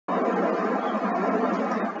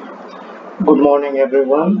Good morning,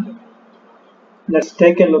 everyone. Let's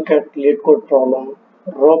take a look at Leetcode problem.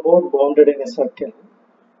 Robot bounded in a circle.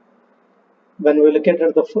 When we look at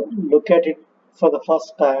it for the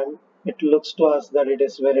first time, it looks to us that it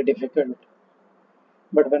is very difficult.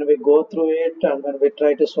 But when we go through it and when we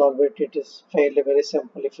try to solve it, it is fairly very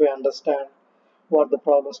simple if we understand what the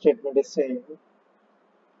problem statement is saying.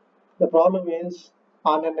 The problem is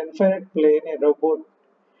on an infinite plane, a robot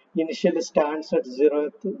initially stands at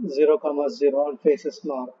 0, and faces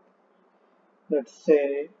north. Let's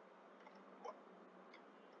say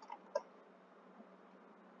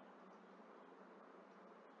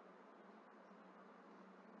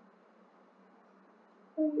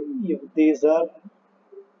if these are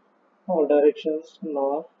all directions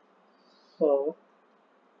north, south,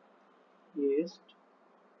 east,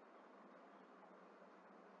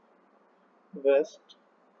 west.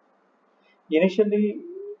 Initially,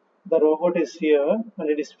 the robot is here and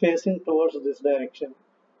it is facing towards this direction,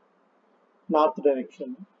 north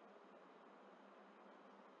direction.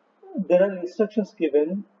 There are instructions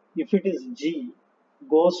given. If it is G,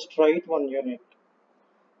 go straight 1 unit.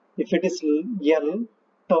 If it is L,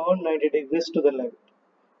 turn 90 degrees to the left.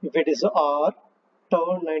 If it is R,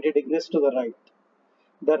 turn 90 degrees to the right.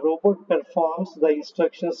 The robot performs the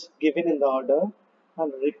instructions given in the order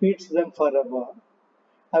and repeats them forever.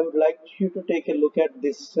 I would like you to take a look at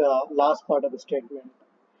this last part of the statement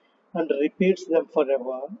and repeats them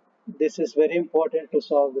forever. This is very important to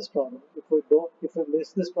solve this problem. If we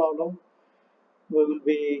miss this problem, we will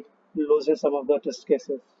be losing some of the test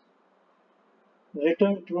cases.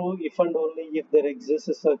 Return true if and only if there exists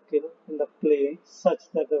a circle in the plane such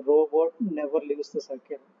that the robot never leaves the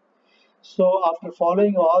circle. So after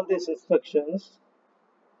following all these instructions,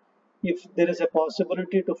 if there is a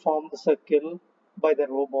possibility to form the circle by the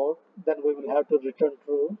robot, then we will have to return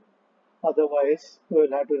true. Otherwise, we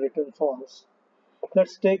will have to return false.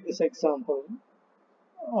 Let's take this example.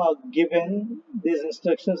 Given these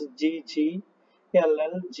instructions GG,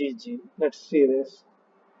 LL, GG. Let's see this.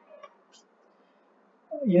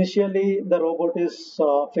 Initially, the robot is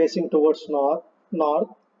facing towards north,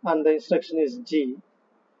 and the instruction is G.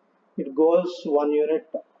 It goes 1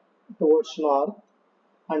 unit towards north,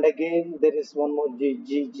 and again there is one more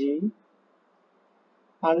GG,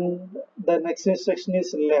 and the next instruction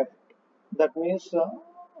is left. That means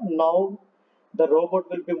now the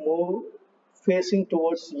robot will be moved facing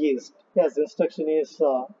towards east as the instruction is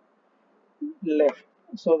left.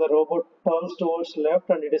 So the robot turns towards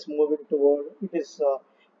left and it is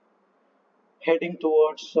heading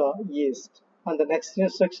towards east. And the next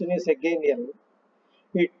instruction is again L.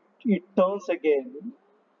 It turns again.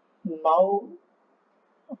 Now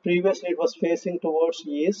previously it was facing towards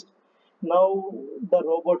east. Now the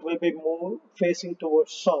robot will be moved facing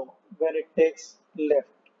towards south where it takes left.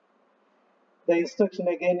 The instruction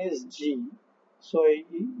again is G. So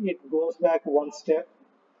it goes back one step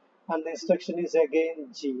and the instruction is again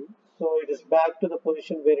G. So it is back to the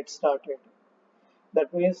position where it started.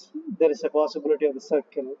 That means there is a possibility of the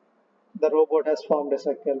circle. The robot has formed a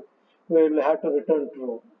circle. We will have to return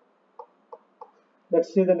true.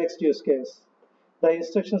 Let's see the next use case. The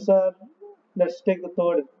instructions are, let's take the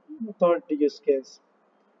third use case.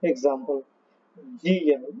 Example,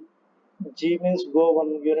 GL. G means go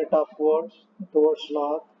 1 unit upwards towards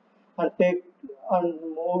north and take and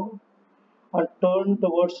move and turn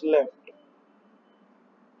towards left.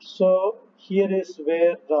 So here is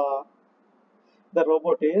where the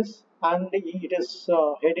robot is, and it is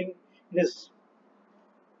heading. It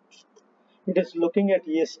is looking at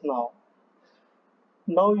east now.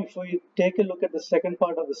 Now, if we take a look at the second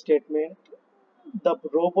part of the statement, the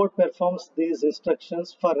robot performs these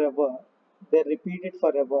instructions forever. They repeat it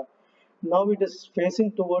forever. Now it is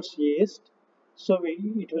facing towards east, so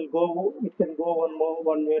it can go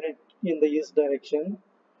 1 unit in the east direction.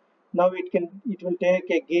 Now it will take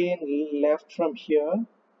again left from here.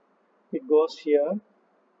 It goes here.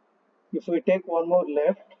 If we take one more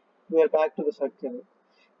left, we are back to the circle.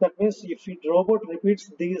 That means if the robot repeats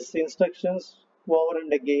these instructions over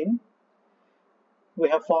and again, we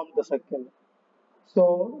have formed the circle.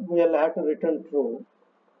 So we will have to return true.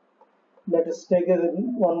 Let us take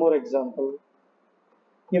one more example.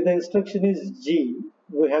 If the instruction is G,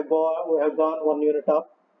 we have gone 1 unit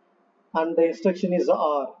up, and the instruction is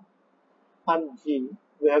R and G,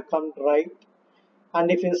 we have come right. And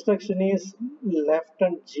if instruction is left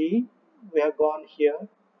and G, we have gone here.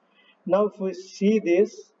 Now if we see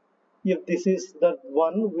this, if this is the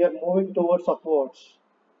one, we are moving towards upwards.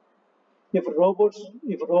 If robot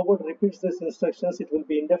repeats these instructions, it will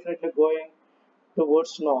be indefinitely going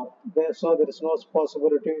towards north. So there is no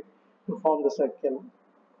possibility to form the circle.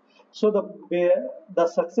 So the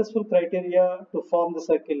successful criteria to form the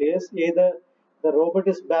circle is either the robot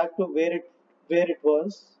is back to where it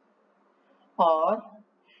was, or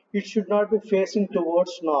it should not be facing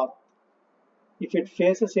towards north. If it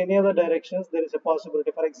faces any other directions, there is a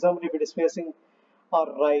possibility. For example, if it is facing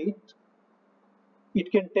right,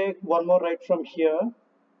 it can take one more right from here,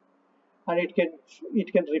 and it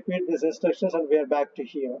can repeat these instructions, and we are back to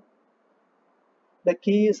here. The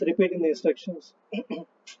key is repeating the instructions.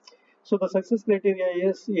 So the success criteria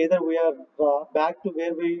is either we are back to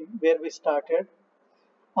where we started,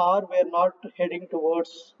 or we are not heading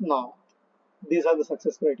towards now. These are the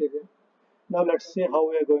success criteria. Now let's see how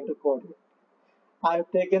we are going to code it. I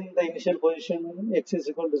have taken the initial position x is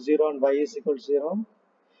equal to 0 and y is equal to 0.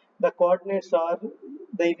 The coordinates are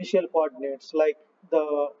the initial coordinates, like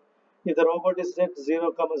the if the robot is at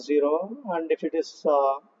 0 comma 0, and if it is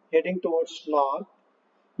heading towards north,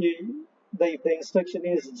 if the instruction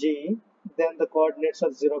is g, then the coordinates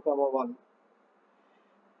are 0 comma 1.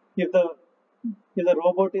 If the if the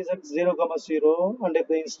robot is at 0 comma 0, and if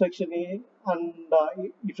the instruction is, and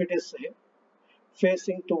if it is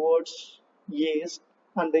facing towards east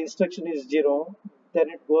and the instruction is 0, then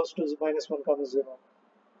it goes to minus 1 comma 0.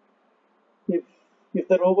 if if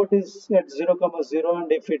the robot is at 0 comma 0,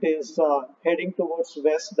 and if it is heading towards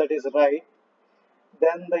west, that is right,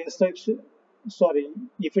 then the instruction, sorry,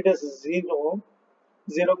 if it is 0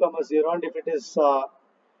 comma 0, and if it is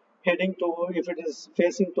if it is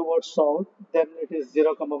facing towards south, then it is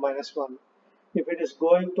 0 comma minus 1. If it is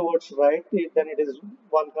going towards right, then it is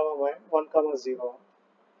 1 comma 1 comma 0.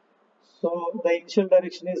 So the initial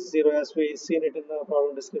direction is 0, as we seen it in the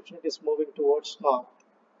problem description. It is moving towards north.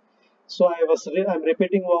 So I'm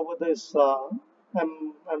repeating over this.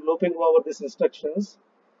 I'm looping over these instructions.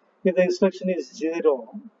 If the instruction is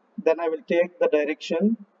 0, then I will take the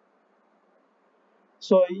direction.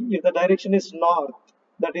 So if the direction is north,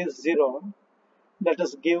 that is 0, let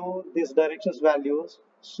us give these directions values,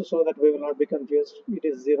 so that we will not be confused. It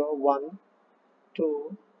is 0, 1,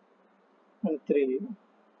 2, and 3.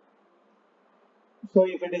 So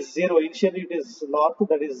if it is 0, initially it is north,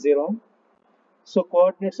 that is 0. So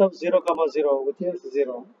coordinates of 0 comma 0, which is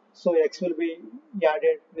 0. So x will be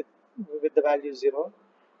added with the value 0,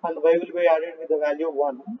 and y will be added with the value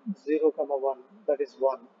 1, 0 comma 1, that is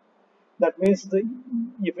 1. That means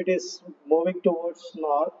if it is moving towards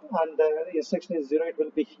north and the instruction is 0, it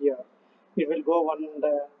will be here. It will go one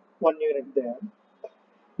unit there.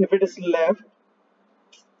 If it is left,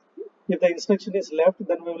 if the instruction is left,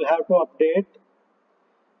 then we will have to update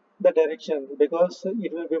the direction, because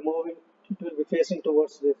it will be moving, it will be facing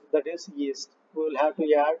towards this, that is east. We will have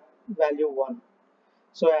to add value 1.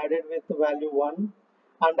 So I added with the value 1,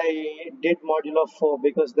 and I did modulo 4,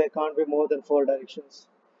 because there can't be more than 4 directions.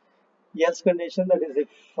 Else condition, that is if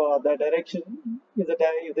the direction,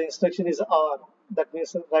 if the instruction is R, that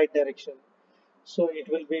means the right direction. So it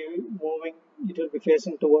will be moving, it will be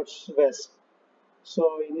facing towards west.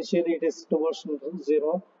 So initially it is towards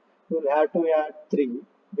 0. We will have to add 3,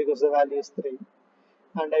 because the value is 3,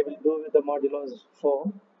 and I will do with the modulo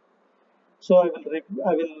 4. So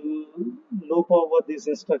I will loop over these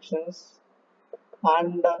instructions,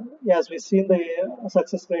 and as we seen the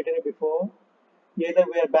success criteria before, either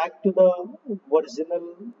we are back to the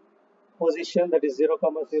original position, that is 0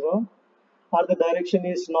 comma 0, or the direction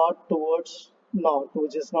is not towards north,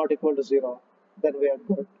 which is not equal to 0, then we are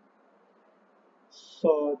good.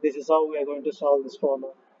 So this is how we are going to solve this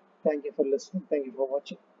problem. Thank you for listening. Thank you for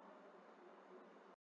watching.